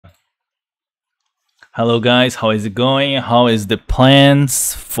Hello guys, how is it going? How is the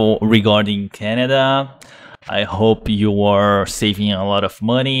plans for regarding Canada? I hope you are saving a lot of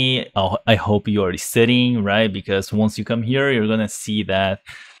money. I hope you are studying, right? Because once you come here, you're gonna see that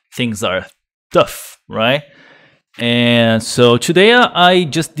things are tough, right? And so today I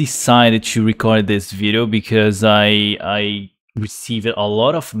just decided to record this video because I received a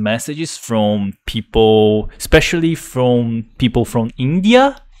lot of messages from people, especially from people from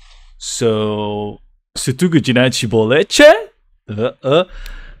India. So setuju jinachi boleche?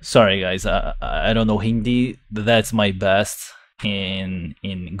 Sorry guys, I don't know Hindi. That's my best in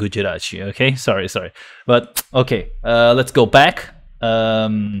Gujarati. Okay, sorry. But okay, let's go back.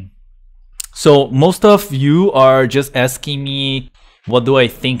 So most of you are just asking me, what do I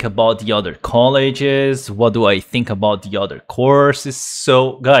think about the other colleges? What do I think about the other courses?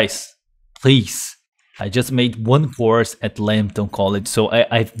 So guys, please, I just made one course at Lambton College, so I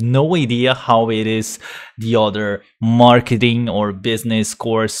have no idea how it is the other marketing or business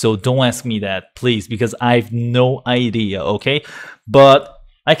course. So don't ask me that, please, because I have no idea, okay? But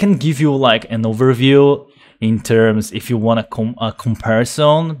I can give you like an overview in terms if you want a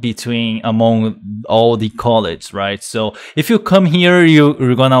comparison between among all the colleges, right? So if you come here,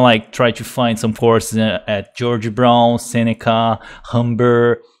 you're gonna like try to find some courses at George Brown, Seneca,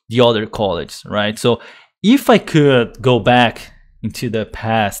 Humber, the other colleges, right? So if I could go back into the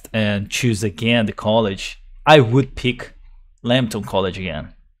past and choose again the college, I would pick Lambton College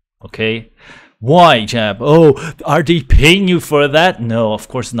again, okay? Why, Jab? Oh, are they paying you for that? No, of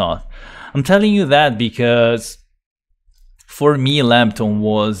course not. I'm telling you that because for me, Lambton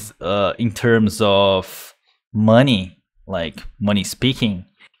was, in terms of money, like money speaking,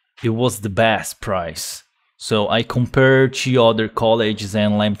 it was the best price. So I compared to other colleges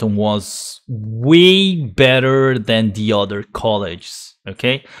and Lambton was way better than the other colleges,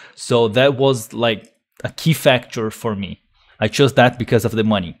 okay? So that was like a key factor for me. I chose that because of the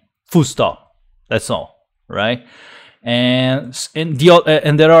money. Full stop. That's all, right? And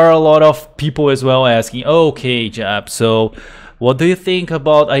there are a lot of people as well asking, okay, Jab, so what do you think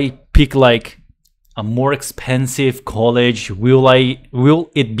about I pick like a more expensive college? Will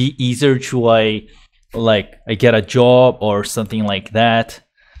it be easier to I get a job or something like that?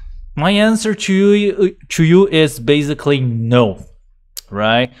 My answer to you is basically no,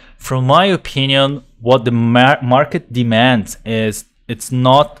 right? From my opinion, what the market demands is it's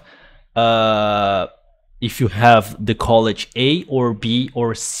not if you have the college A or B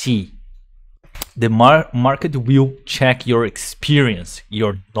or C. The market will check your experience,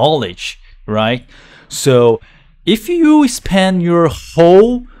 your knowledge, right? So if you spend your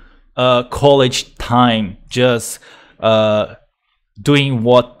whole college time just doing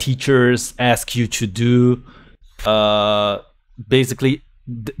what teachers ask you to do, basically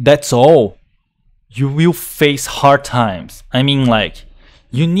that's all, you will face hard times. I mean, like,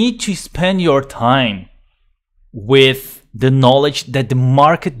 you need to spend your time with the knowledge that the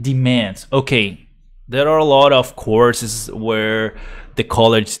market demands. Okay, there are a lot of courses where the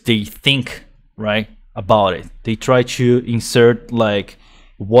college, they think, right, about it. They try to insert like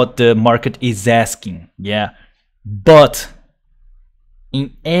what the market is asking, yeah. But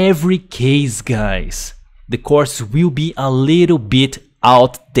in every case, guys, the course will be a little bit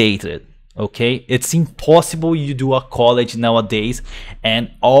outdated. Okay, it's impossible you do a college nowadays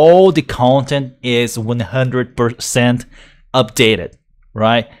and all the content is 100% updated,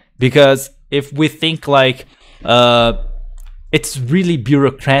 right? Because if we think like it's really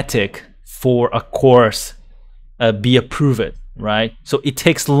bureaucratic for a course be approved, right? So it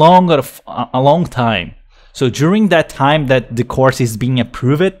takes a long time. So during that time that the course is being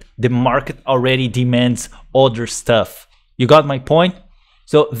approved, the market already demands other stuff. You got my point?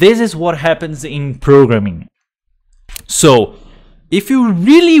 So this is what happens in programming. So if you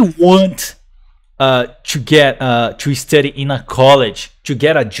really want to study in a college, to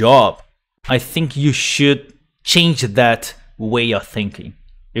get a job, I think you should change that way of thinking.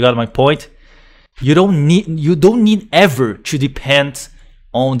 You got my point? You don't need ever to depend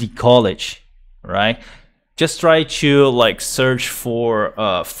on the college, right? Just try to like search for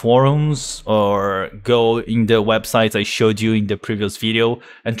forums or go in the websites I showed you in the previous video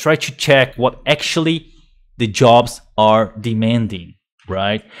and try to check what actually the jobs are demanding,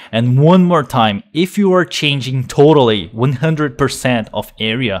 right? And one more time, if you are changing totally 100% of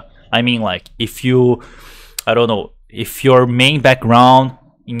area, I mean, like, if you, I don't know, if your main background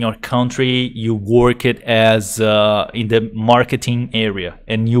in your country, you work it as in the marketing area,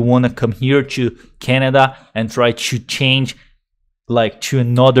 and you want to come here to Canada and try to change like to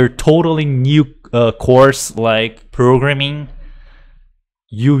another totally new course like programming,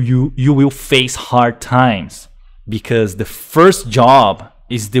 you will face hard times, because the first job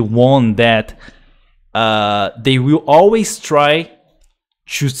is the one that they will always try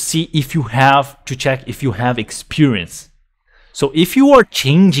to see if you have to check if you have experience. So if you are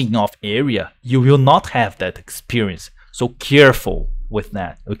changing of area, you will not have that experience. So careful with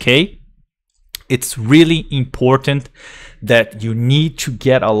that, okay? It's really important that you need to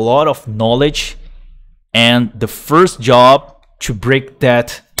get a lot of knowledge, and the first job to break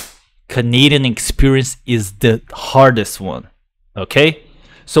that Canadian experience is the hardest one, okay?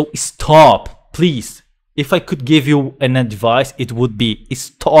 So stop, please. If I could give you an advice, it would be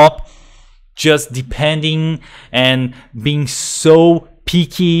stop just depending and being so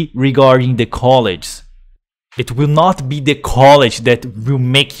picky regarding the college. It will not be the college that will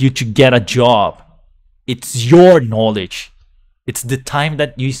make you to get a job. It's your knowledge. It's the time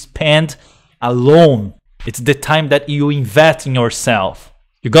that you spend alone. It's the time that you invest in yourself.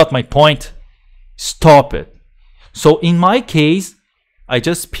 You got my point? Stop it. So in my case, I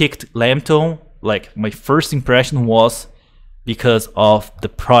just picked Lambton. Like, my first impression was because of the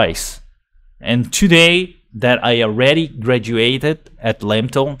price. And today that I already graduated at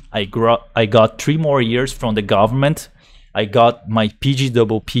Lambton, I got 3 more years from the government. I got my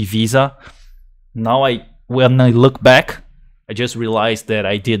PGPP visa. Now when I look back, I just realized that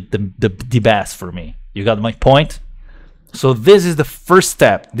I did the best for me. You got my point? So this is the first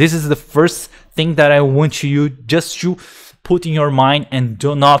step. This is the first thing that I want you just to put in your mind, and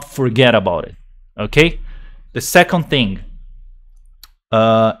do not forget about it. Okay? The second thing,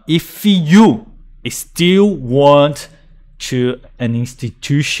 if you still want to an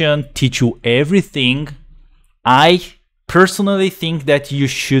institution teach you everything, I personally think that you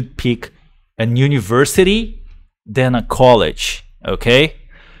should pick an university than a college. Okay?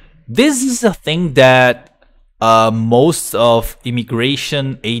 This is a thing that most of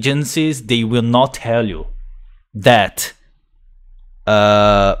immigration agencies, they will not tell you that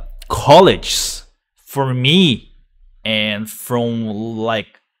colleges, for me and from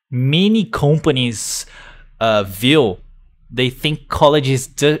like many companies view, they think college is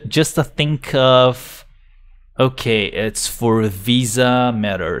just a thing of, okay, it's for visa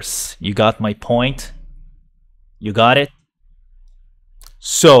matters. You got my point? You got it?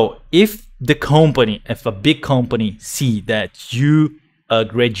 So if a big company see that you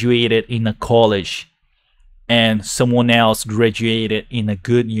graduated in a college and someone else graduated in a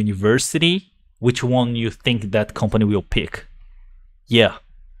good university, which one you think that company will pick? Yeah,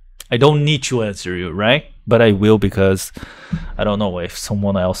 I don't need to answer you, right? But I will, because I don't know if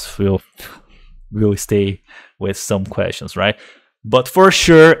someone else will stay with some questions, right? But for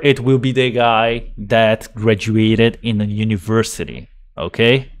sure, it will be the guy that graduated in a university.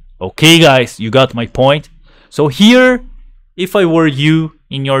 Okay? Okay, guys, you got my point? So here, if I were you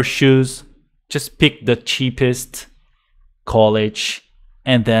in your shoes, just pick the cheapest college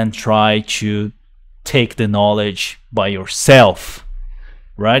and then try to take the knowledge by yourself.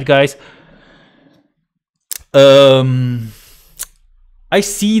 Right, guys? I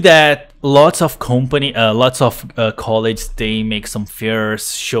see that lots of college, they make some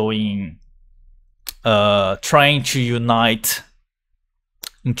fairs showing, trying to unite,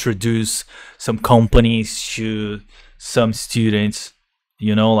 introduce some companies to some students,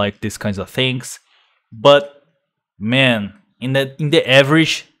 you know, like these kinds of things. But man, in the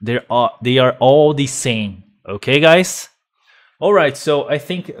average, they are all the same. Okay, guys? All right, so I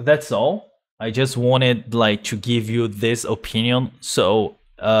think that's all. I just wanted like to give you this opinion. So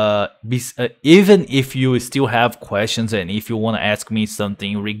even if you still have questions, and if you want to ask me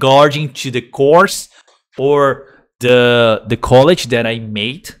something regarding to the course or the college that I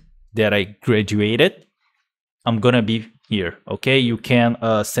made, that I graduated, I'm gonna be here. Okay, you can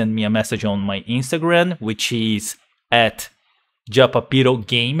send me a message on my Instagram, which is at Japapiro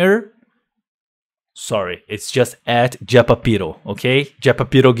Gamer. Sorry, it's just at Japapiro, okay?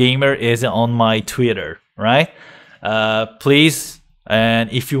 Japapiro Gamer is on my Twitter, right? Please, and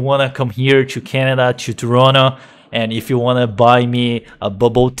if you want to come here to Canada, to Toronto, and if you want to buy me a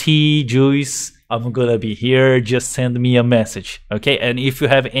bubble tea juice, I'm gonna be here. Just send me a message, okay? And if you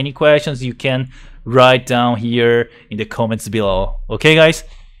have any questions, you can write down here in the comments below, okay, guys?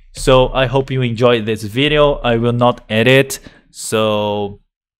 So I hope you enjoyed this video. I will not edit, so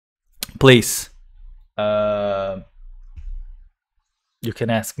please, you can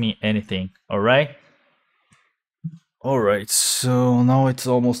ask me anything. All right, so now it's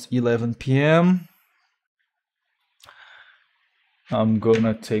almost 11 p.m. I'm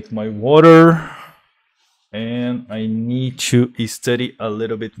gonna take my water, and I need to study a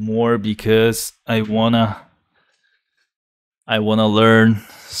little bit more, because I I want to learn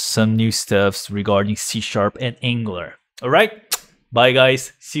some new stuffs regarding C# and Angular. All right, bye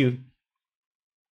guys, see you.